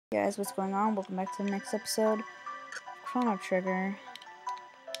Hey guys, what's going on? Welcome back to the next episode of Chrono Trigger.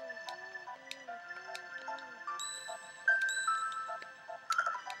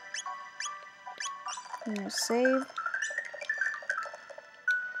 I'm gonna save.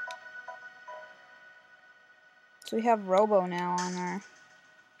 So we have Robo now on our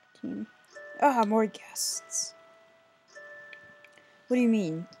team. Ah, more guests. What do you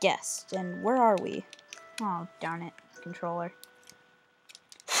mean, guests? And where are we? Oh, darn it, controller.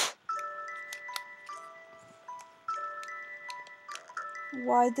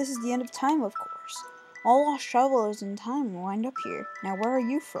 Why, this is the end of time, of course. All lost travelers in time will wind up here. Now, where are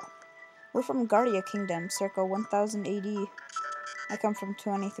you from? We're from Guardia Kingdom, circa 1000 AD. I come from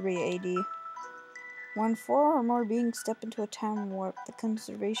 23 AD. When four or more beings step into a time warp, the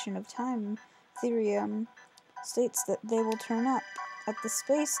conservation of time theory states that they will turn up at the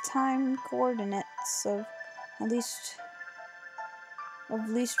space-time coordinates of least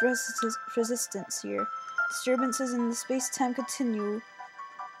resistance here. Disturbances in the space-time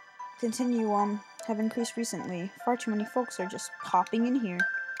continuum have increased recently. Far too many folks are just popping in here.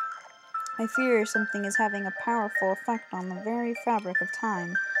 I fear something is having a powerful effect on the very fabric of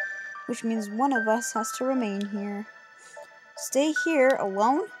time, which means one of us has to remain here. Stay here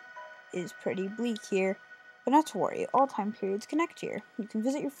alone is pretty bleak here, but not to worry, all time periods connect here. You can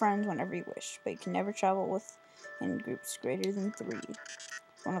visit your friends whenever you wish, but you can never travel in groups greater than 3.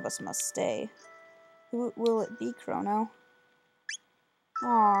 One of us must stay. Who will it be, Chrono?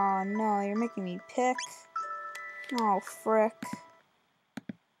 Aw, no, you're making me pick. Oh, frick.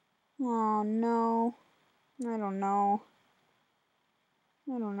 Oh, no. I don't know.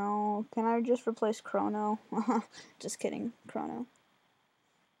 Can I just replace Chrono? Just kidding, Chrono.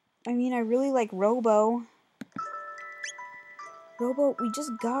 I mean, I really like Robo. We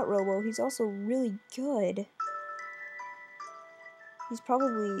just got Robo. He's also really good. He's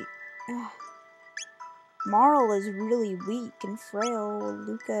probably... Marl is really weak and frail.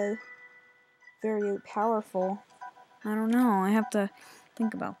 Luca, very powerful. I don't know. I have to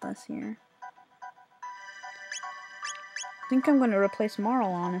think about this here. I think I'm going to replace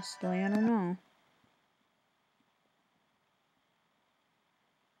Marl, honestly. I don't know.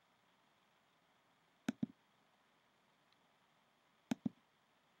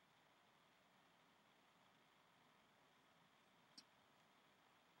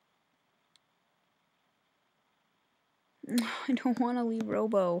 I don't want to leave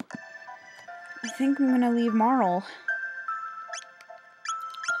Robo. I think I'm going to leave Marl.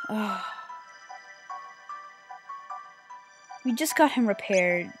 We just got him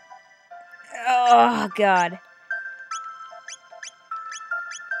repaired. Oh, God.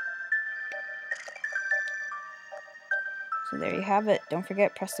 So there you have it. Don't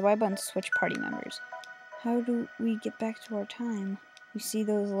forget, press the Y button to switch party members. How do we get back to our time? You see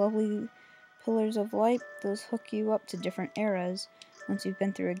those lovely pillars of light? Those hook you up to different eras. Once you've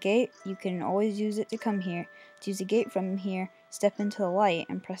been through a gate, you can always use it to come here. To use a gate from here, step into the light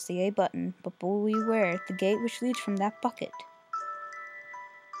and press the A button. But beware, the gate which leads from that bucket.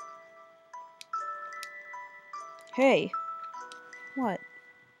 Hey! What?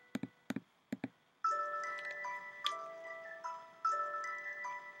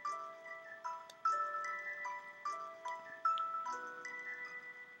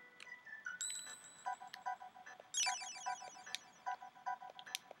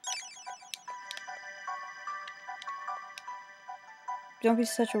 Don't be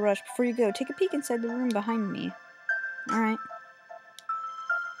such a rush. Before you go, take a peek inside the room behind me. Alright.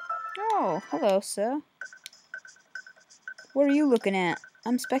 Oh, hello, sir. What are you looking at?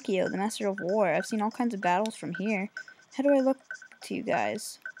 I'm Specchio, the Master of War. I've seen all kinds of battles from here. How do I look to you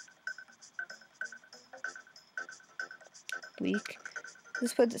guys? Weak.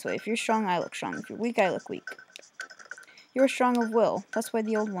 Let's put it this way. If you're strong, I look strong. If you're weak, I look weak. You are strong of will. That's why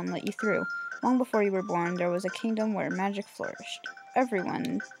the old one let you through. Long before you were born, there was a kingdom where magic flourished.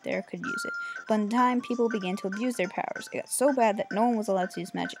 Everyone there could use it. But in time, people began to abuse their powers. It got so bad that no one was allowed to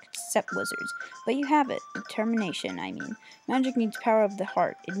use magic except wizards. But you have it. Determination, I mean. Magic needs power of the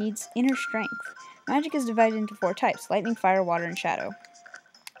heart. It needs inner strength. Magic is divided into 4 types: lightning, fire, water, and shadow.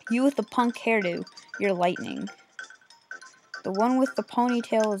 You with the punk hairdo, you're lightning. The one with the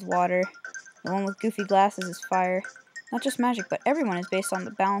ponytail is water. The one with goofy glasses is fire. Not just magic, but everyone is based on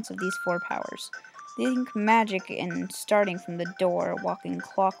the balance of these 4 powers. Think magic in starting from the door, walking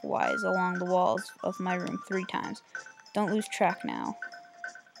clockwise along the walls of my room 3 times. Don't lose track now.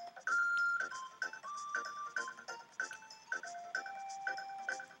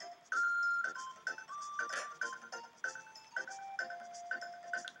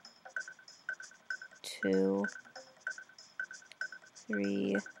 Two,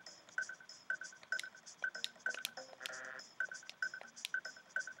 3,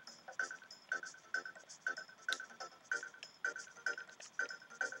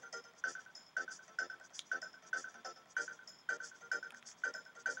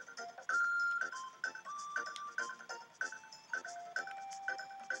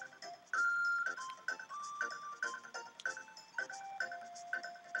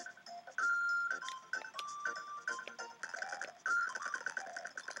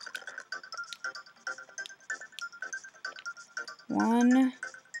 1,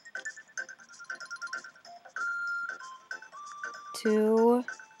 2,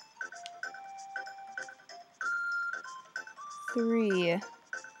 3.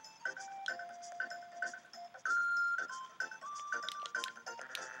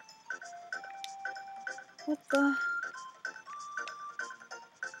 What the?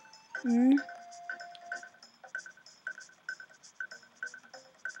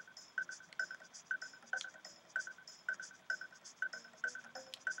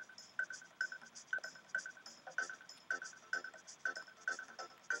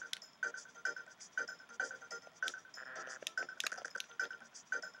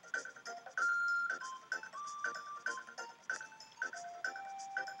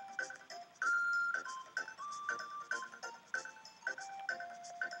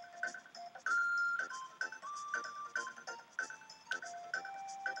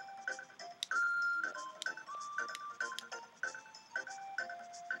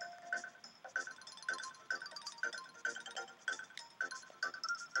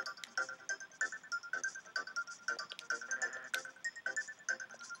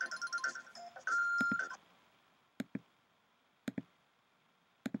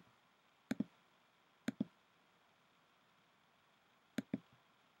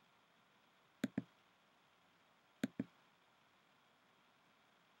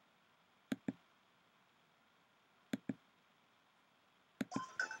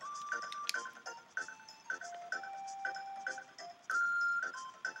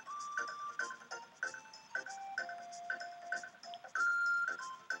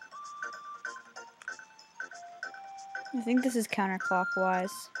 I think this is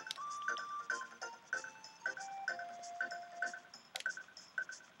counterclockwise.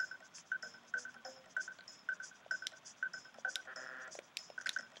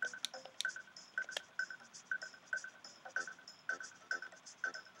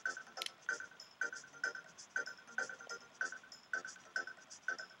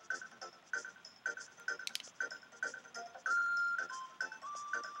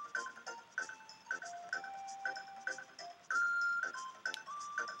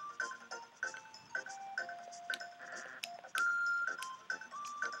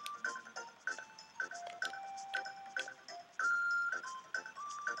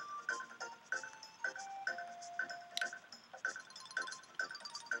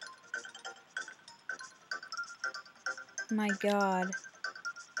 My god.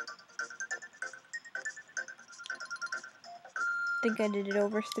 I think I did it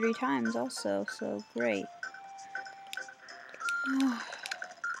over 3 times also, so great.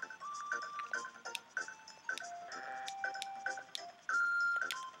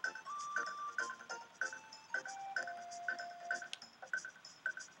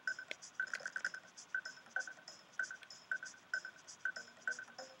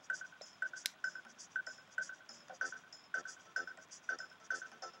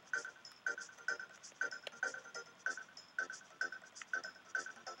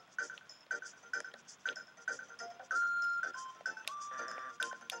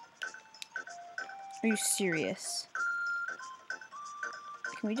 Are you serious?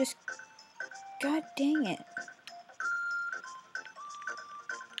 Can we just... God dang it.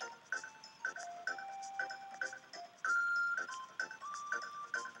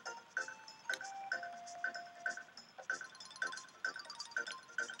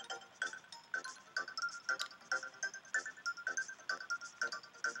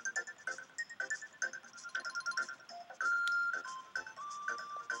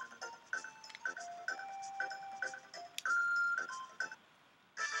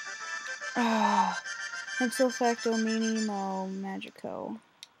 Oh, ipso facto minimo magico.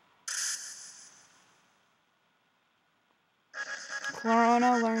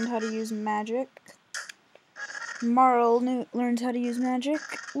 Chrono learned how to use magic. Marl learned how to use magic.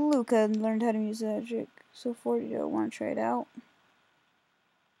 Luca learned how to use magic. So 40 don't want to try it out.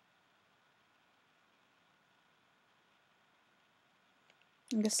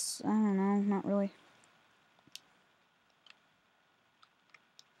 I guess, I don't know, not really.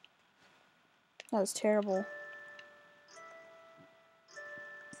 That was terrible.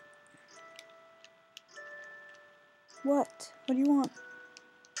 What? What do you want?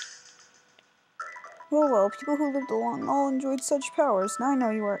 Well, people who lived long all enjoyed such powers. Now I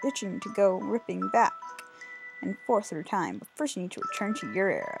know you are itching to go ripping back and forth through time, but first you need to return to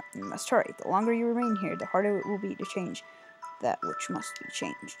your era. You must hurry. The longer you remain here, the harder it will be to change that which must be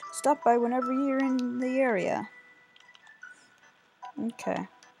changed. Stop by whenever you're in the area. Okay.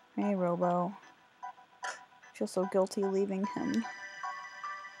 Hey, Robo. I feel so guilty leaving him.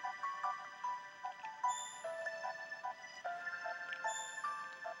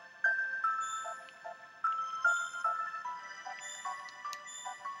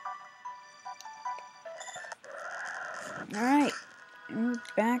 Alright, we're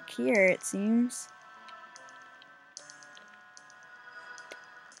back here, it seems.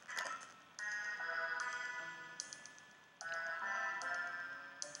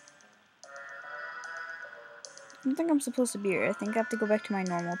 I don't think I'm supposed to be here. I think I have to go back to my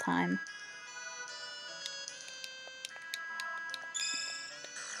normal time.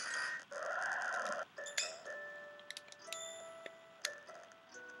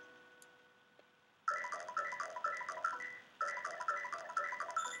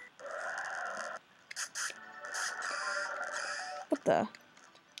 What the?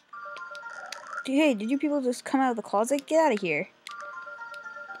 Hey, did you people just come out of the closet? Get out of here.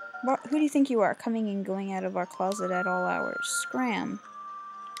 Who do you think you are, coming and going out of our closet at all hours? Scram.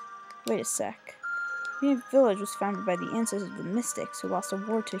 Wait a sec. Your village was founded by the ancestors of the mystics who lost a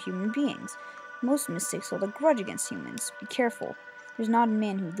war to human beings. Most mystics hold a grudge against humans. Be careful. There's not a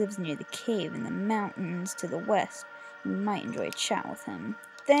man who lives near the cave in the mountains to the west. You might enjoy a chat with him.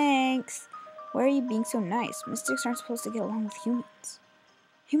 Thanks! Why are you being so nice? Mystics aren't supposed to get along with humans.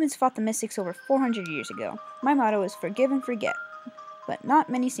 Humans fought the mystics over 400 years ago. My motto is forgive and forget. But not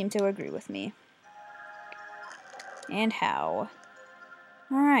many seem to agree with me. And how?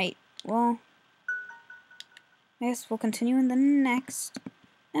 Alright, well, I guess we'll continue in the next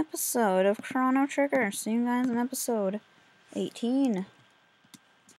episode of Chrono Trigger. See you guys in episode 18.